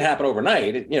didn't happen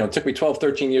overnight. It took me 12,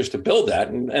 13 years to build that.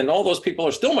 And all those people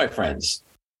are still my friends,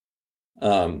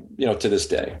 to this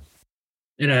day.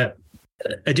 And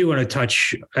I do want to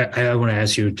touch, I want to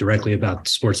ask you directly about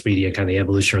sports media, kind of the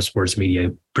evolution of sports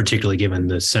media, particularly given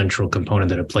the central component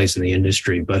that it plays in the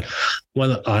industry. But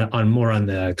more on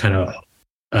the kind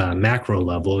of macro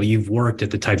level, you've worked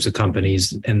at the types of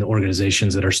companies and the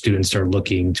organizations that our students are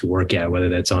looking to work at, whether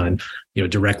that's on,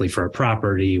 directly for a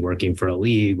property, working for a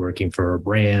league, working for a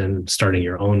brand, starting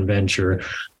your own venture.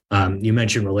 You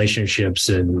mentioned relationships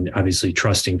and obviously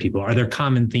trusting people. Are there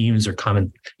common themes or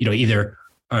common, either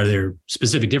are there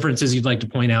specific differences you'd like to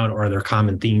point out, or are there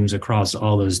common themes across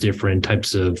all those different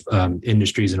types of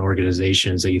industries and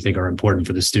organizations that you think are important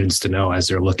for the students to know as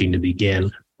they're looking to begin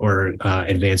or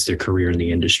advance their career in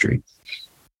the industry?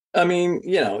 I mean,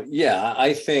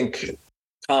 I think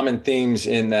common themes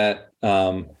in that,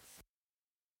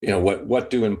 what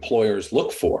do employers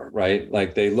look for, right?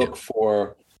 Like they look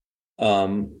for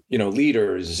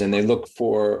leaders, and they look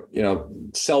for,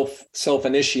 self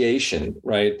initiation,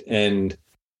 right? And,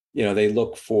 they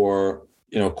look for,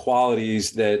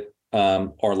 qualities that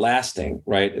are lasting,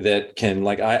 right? That can,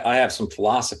 like, I have some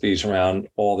philosophies around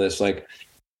all this, like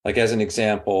as an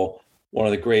example, one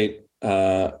of the great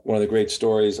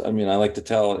stories, I like to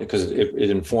tell because it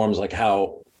informs like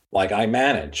how, like, I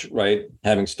manage, right?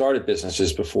 Having started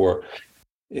businesses before,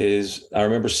 is I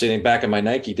remember sitting back in my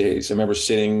Nike days.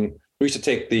 We used to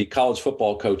take the college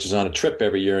football coaches on a trip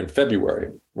every year in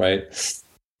February, right?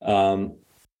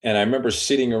 And I remember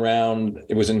sitting around,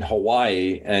 it was in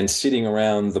Hawaii, and sitting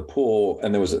around the pool,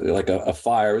 and there was like a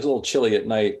fire. It was a little chilly at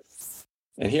night.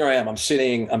 And here I am, I'm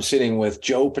sitting with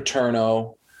Joe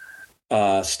Paterno,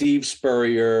 Steve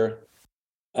Spurrier,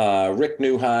 Rick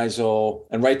Neuheisel,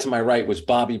 and right to my right was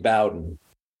Bobby Bowden.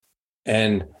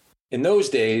 And in those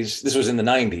days, this was in the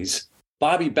 90s,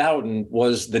 Bobby Bowden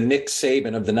was the Nick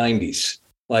Saban of the 90s.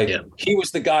 He was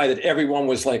the guy that everyone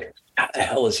was like, how the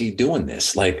hell is he doing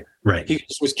this? Like, right. He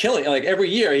was killing, like, every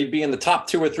year he'd be in the top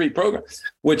 2 or 3 programs,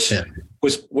 which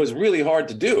was really hard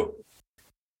to do.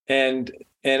 And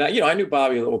I knew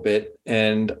Bobby a little bit,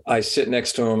 and I sit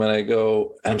next to him, and I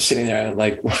go, I'm sitting there,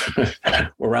 like,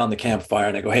 we're around the campfire,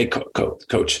 and I go, hey,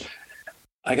 coach,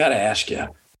 I got to ask you,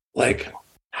 like,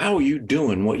 how are you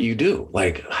doing what you do?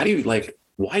 Like, how do you, like,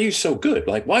 why are you so good?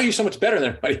 Like, why are you so much better than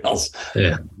everybody else?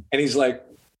 Yeah. And he's like,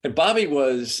 and Bobby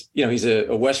was, he's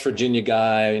a West Virginia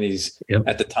guy, and he's,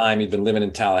 at the time, he'd been living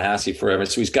in Tallahassee forever.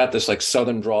 So he's got this like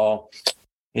Southern drawl,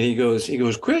 and he goes,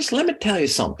 Chris, let me tell you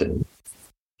something.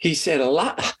 He said, a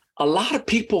lot of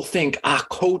people think I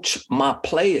coach my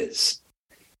players.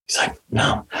 He's like,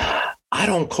 no, I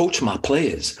don't coach my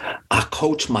players. I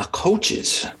coach my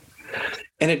coaches.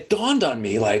 And it dawned on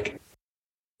me, like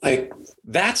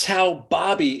that's how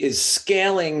Bobby is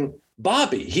scaling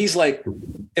Bobby. He's like,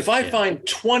 if I find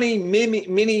 20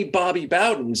 mini Bobby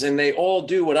Bowdens and they all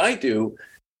do what I do,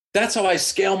 that's how I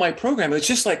scale my program. It's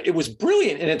just like, it was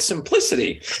brilliant in its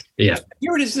simplicity. Yeah.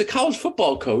 Here it is, the college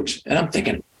football coach. And I'm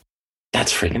thinking,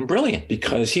 that's freaking brilliant,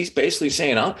 because he's basically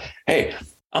saying, hey,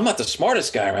 I'm not the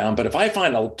smartest guy around, but if I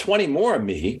find 20 more of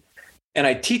me and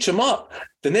I teach them up,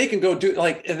 then they can go do,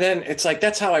 like, and then it's like,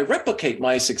 that's how I replicate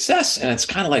my success. And it's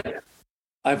kind of like,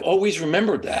 I've always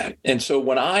remembered that. And so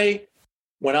when I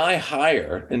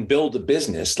hire and build a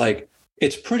business, like,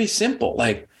 it's pretty simple.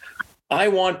 Like, I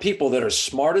want people that are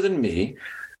smarter than me,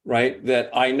 right? That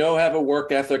I know have a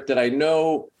work ethic, that I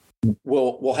know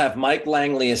will have Mike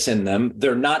Langlius in them.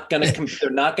 They're not going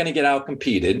to get out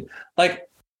competed. Like,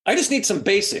 I just need some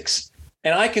basics,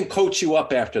 and I can coach you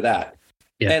up after that.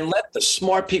 Yeah. And let the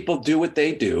smart people do what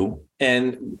they do,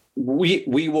 and we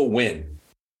will win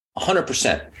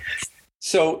 100%.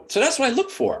 So that's what I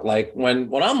look for. Like,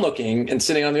 when I'm looking and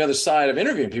sitting on the other side of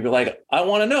interviewing people, like, I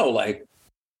want to know, like,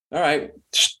 all right,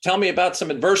 tell me about some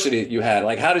adversity that you had.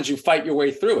 Like, how did you fight your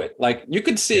way through it? Like, you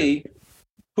could see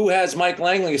who has Mike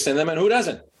Langlius in them and who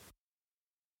doesn't.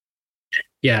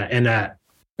 Yeah. And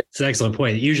it's an excellent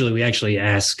point. Usually we actually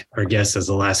ask our guests as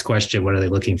the last question, what are they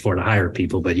looking for to hire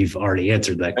people? But you've already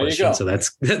answered that question. So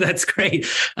that's great.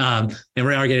 And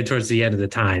we are getting towards the end of the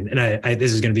time. And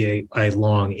this is going to be a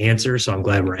long answer, so I'm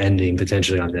glad we're ending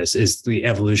potentially on this, is the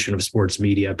evolution of sports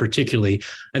media. Particularly,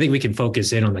 I think we can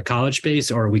focus in on the college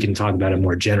space, or we can talk about it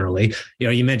more generally.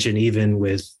 You mentioned even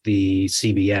with the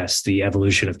CBS, the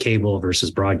evolution of cable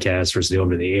versus broadcast versus the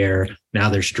over the air. Now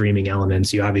there's streaming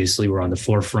elements. You obviously were on the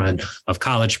forefront of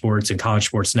college sports and college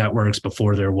sports networks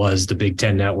before there was the Big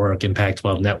Ten network and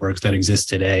Pac-12 networks that exist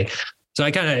today. So I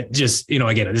kind of just,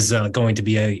 again, this is going to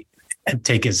be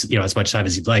take as much time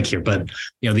as you'd like here, but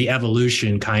the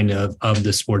evolution kind of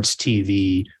the sports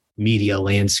TV media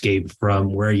landscape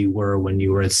from where you were when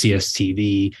you were at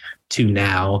CSTV to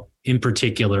now, in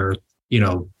particular,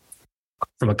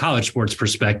 from a college sports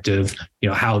perspective,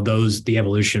 how the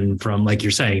evolution from, like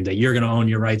you're saying, that you're going to own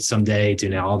your rights someday to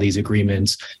now all these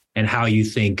agreements, and how you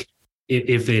think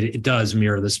if it does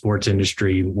mirror the sports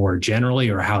industry more generally,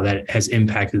 or how that has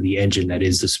impacted the engine that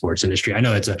is the sports industry. I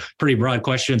know it's a pretty broad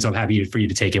question, so I'm happy for you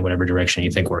to take in whatever direction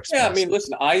you think works. Yeah, best. I mean,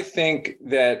 listen, I think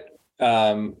that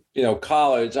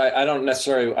college, I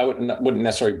wouldn't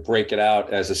necessarily break it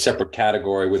out as a separate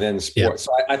category within sports.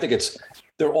 Yeah. So I think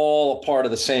they're all a part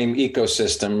of the same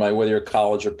ecosystem, right? Whether you're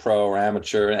college or pro or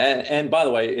amateur. And by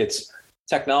the way,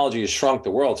 technology has shrunk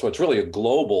the world. So it's really a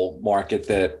global market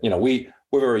that,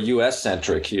 we're very US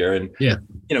centric here. And,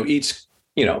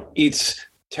 each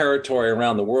territory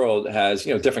around the world has,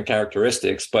 different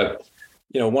characteristics. But,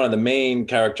 one of the main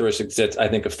characteristics that I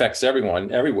think affects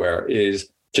everyone everywhere is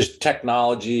just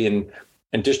technology and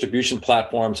distribution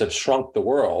platforms have shrunk the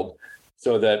world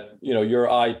so that, your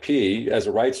IP as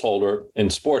a rights holder in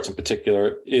sports in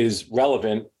particular is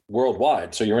relevant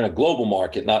worldwide. So you're in a global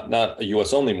market, not a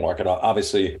US only market.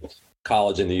 Obviously,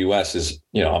 college in the US is,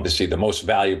 obviously the most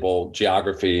valuable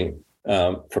geography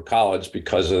for college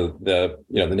because of the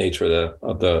nature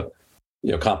of the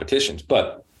competitions.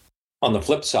 But on the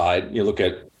flip side, you look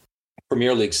at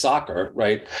Premier League soccer,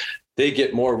 right? They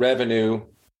get more revenue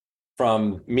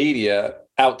from media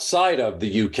outside of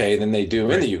the UK than they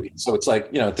do in the UK. So it's like,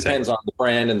 it depends on the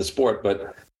brand and the sport.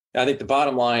 But I think the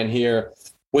bottom line here,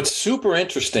 what's super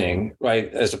interesting,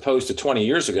 right, as opposed to 20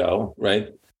 years ago, right?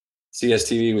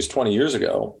 CSTV was 20 years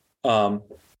ago.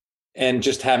 And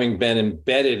just having been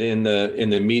embedded in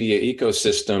the media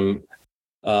ecosystem,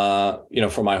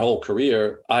 for my whole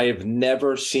career, I have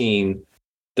never seen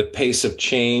the pace of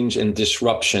change and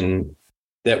disruption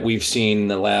that we've seen in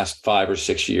the last 5 or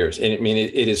 6 years. And I mean,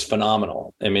 it is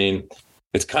phenomenal. I mean,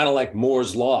 it's kind of like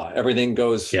Moore's law. Everything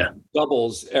goes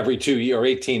doubles every 2 years or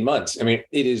 18 months. I mean,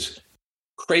 it is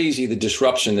crazy, the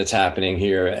disruption that's happening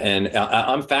here. And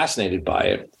I'm fascinated by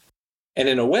it. And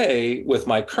in a way, with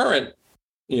my current,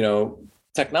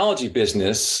 technology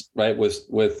business, right,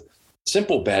 with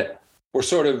Simple Bet, we're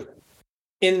sort of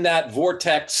in that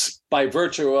vortex by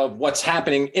virtue of what's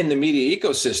happening in the media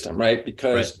ecosystem, right?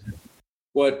 Because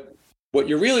what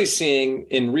you're really seeing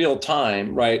in real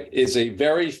time, right, is a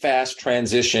very fast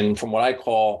transition from what I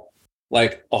call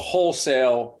like a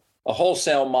wholesale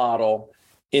model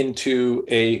into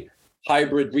a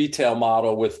hybrid retail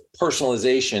model with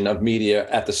personalization of media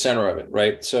at the center of it,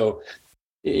 right? So,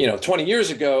 20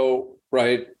 years ago,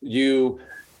 right, you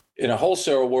in a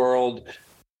wholesale world,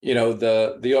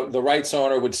 the rights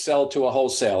owner would sell to a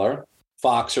wholesaler,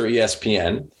 Fox or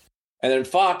ESPN, and then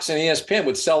Fox and ESPN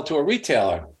would sell to a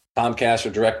retailer, Comcast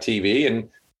or DirecTV, and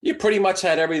you pretty much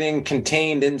had everything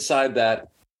contained inside that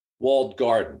walled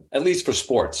garden, at least for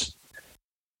sports.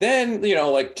 Then,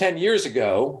 like 10 years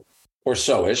ago or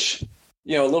so-ish,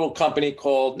 a little company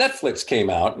called Netflix came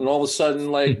out, and all of a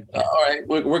sudden, like, all right,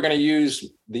 we're going to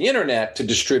use the internet to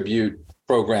distribute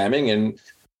programming. And,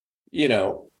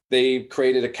 they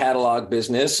created a catalog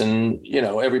business, and,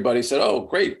 everybody said, oh,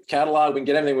 great, catalog, we can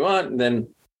get everything we want. And then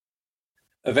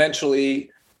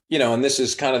eventually, and this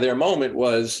is kind of their moment,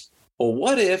 was, well,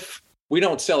 what if we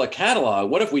don't sell a catalog?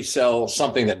 What if we sell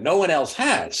something that no one else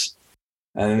has?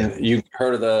 And you've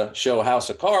heard of the show House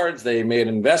of Cards. They made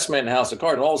an investment in House of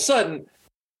Cards. And all of a sudden,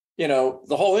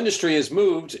 the whole industry has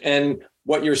moved. And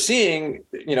what you're seeing,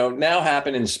 now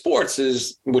happen in sports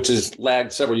which has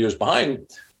lagged several years behind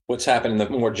what's happened in the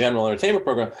more general entertainment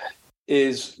program,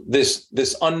 is this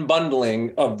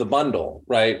unbundling of the bundle,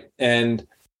 right? And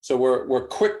so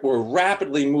we're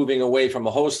rapidly moving away from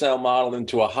a wholesale model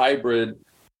into a hybrid,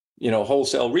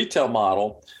 wholesale retail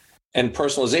model, and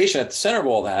personalization at the center of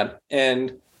all that.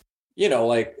 And,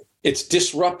 like, it's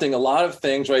disrupting a lot of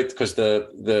things, right? Because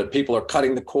the people are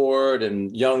cutting the cord,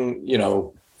 and young,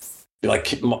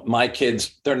 like my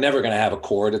kids, they're never going to have a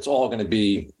cord. It's all going to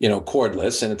be,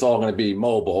 cordless, and it's all going to be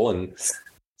mobile. And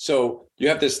so you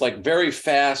have this like very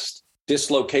fast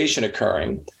dislocation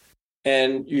occurring,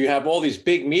 and you have all these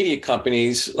big media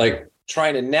companies like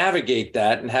trying to navigate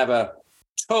that and have a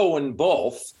toe in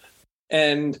both.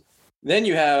 And then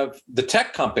you have the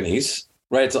tech companies,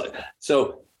 right?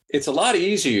 So it's a lot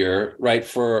easier, right,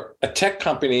 for a tech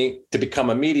company to become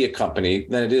a media company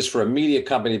than it is for a media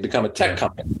company to become a tech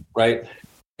company, right?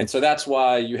 And so that's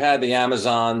why you had the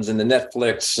Amazons and the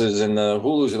Netflixes and the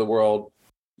Hulus of the world.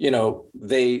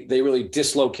 They really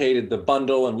dislocated the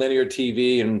bundle and linear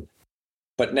TV,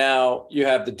 but now you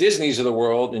have the Disneys of the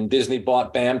world, and Disney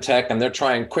bought BAMTech, and they're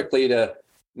trying quickly to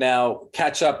now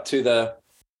catch up to the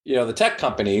tech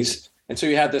companies. And so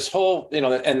you have this whole, and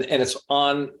it's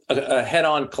on a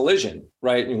head-on collision,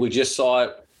 right? And we just saw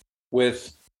it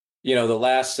with, the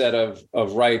last set of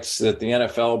rights that the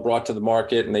NFL brought to the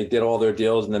market, and they did all their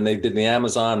deals, and then they did the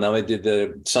Amazon, now they did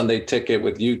the Sunday Ticket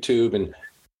with YouTube, and,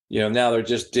 now they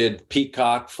just did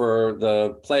Peacock for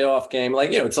the playoff game.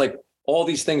 Like, it's like all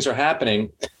these things are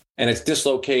happening, and it's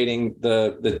dislocating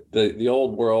the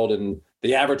old world, and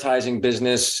the advertising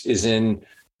business is in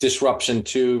disruption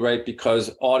too, right? Because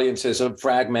audiences are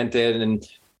fragmented,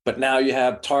 but now you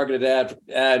have targeted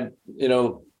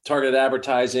targeted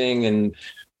advertising and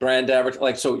brand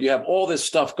advertising. So you have all this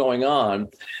stuff going on,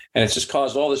 and it's just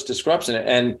caused all this disruption.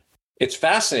 And it's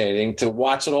fascinating to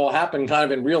watch it all happen kind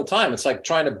of in real time. It's like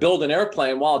trying to build an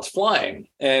airplane while it's flying.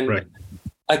 And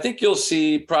I think you'll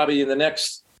see probably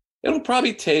it'll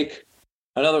probably take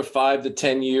another 5 to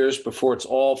 10 years before it's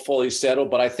all fully settled.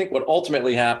 But I think what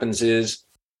ultimately happens is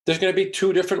there's going to be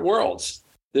two different worlds.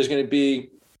 There's going to be,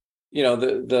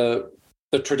 the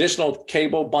the traditional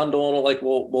cable bundle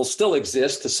will still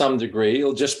exist to some degree.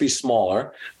 It'll just be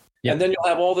smaller. Yep. And then you'll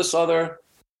have all this other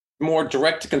more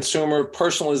direct to consumer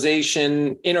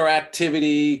personalization,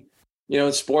 interactivity,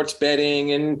 sports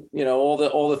betting, and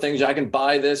all the things. I can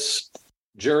buy this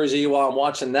jersey while I'm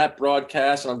watching that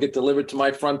broadcast, and I'll get delivered to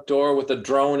my front door with a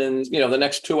drone in the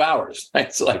next 2 hours.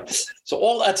 Right? So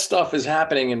all that stuff is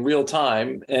happening in real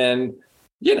time, and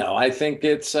I think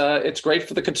it's great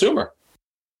for the consumer.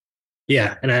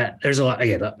 Yeah, and there's a lot.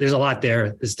 Again, there's a lot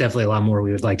there. There's definitely a lot more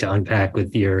we would like to unpack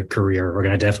with your career. We're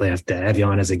going to definitely have to have you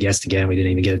on as a guest again. We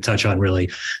didn't even get a touch on really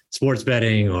sports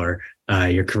betting or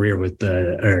your career with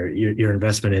your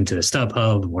investment into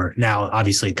StubHub, or now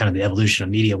obviously kind of the evolution of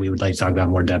media. We would like to talk about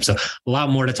more in depth. So a lot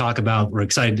more to talk about. We're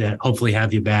excited to hopefully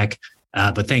have you back.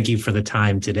 But thank you for the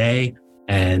time today.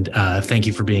 And thank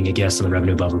you for being a guest on the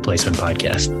Revenue Above Replacement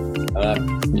podcast.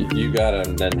 You got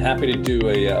it. And happy to do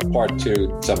a part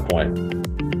 2 at some point.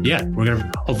 Yeah, we're going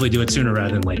to hopefully do it sooner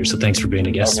rather than later. So thanks for being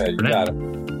a guest. Okay, you got it.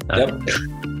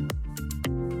 Yep.